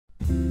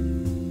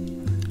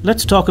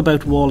Let's talk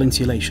about wall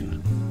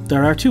insulation.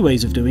 There are two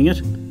ways of doing it,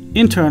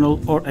 internal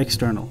or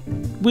external.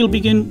 We'll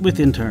begin with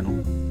internal.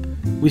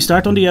 We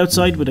start on the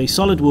outside with a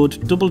solid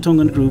wood double tongue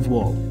and groove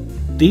wall.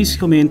 These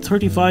come in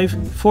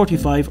 35,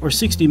 45 or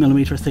 60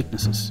 mm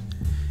thicknesses.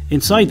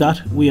 Inside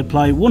that we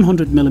apply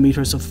 100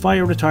 mm of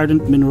fire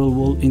retardant mineral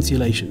wool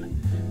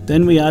insulation.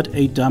 Then we add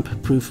a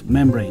damp proof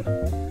membrane.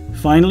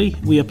 Finally,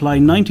 we apply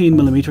 19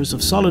 mm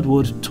of solid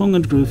wood tongue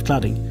and groove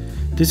cladding.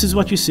 This is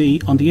what you see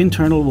on the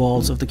internal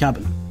walls of the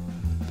cabin.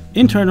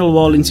 Internal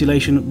wall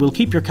insulation will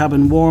keep your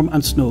cabin warm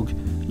and snug,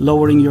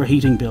 lowering your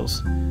heating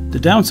bills. The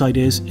downside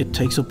is it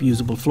takes up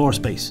usable floor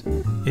space.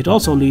 It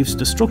also leaves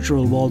the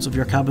structural walls of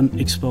your cabin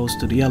exposed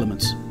to the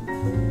elements.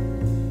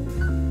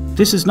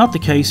 This is not the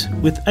case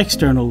with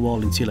external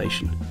wall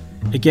insulation.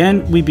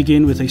 Again, we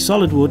begin with a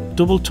solid wood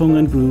double tongue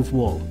and groove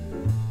wall.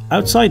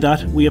 Outside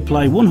that, we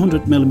apply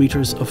 100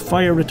 mm of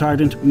fire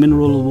retardant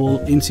mineral wool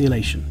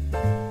insulation.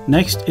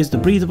 Next is the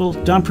breathable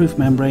damp-proof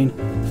membrane,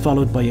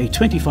 followed by a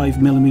 25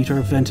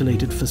 mm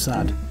ventilated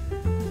facade.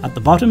 At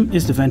the bottom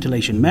is the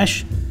ventilation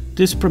mesh.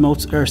 This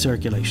promotes air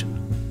circulation.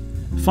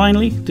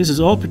 Finally, this is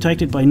all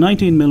protected by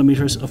 19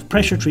 mm of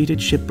pressure-treated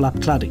shiplap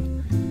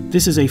cladding.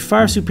 This is a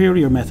far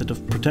superior method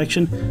of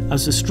protection,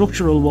 as the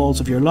structural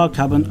walls of your log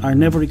cabin are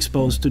never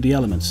exposed to the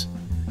elements.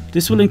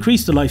 This will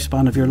increase the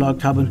lifespan of your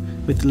log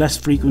cabin with less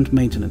frequent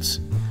maintenance.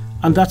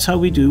 And that's how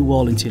we do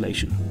wall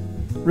insulation.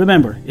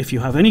 Remember, if you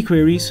have any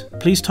queries,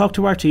 please talk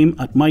to our team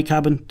at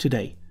MyCabin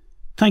today.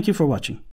 Thank you for watching.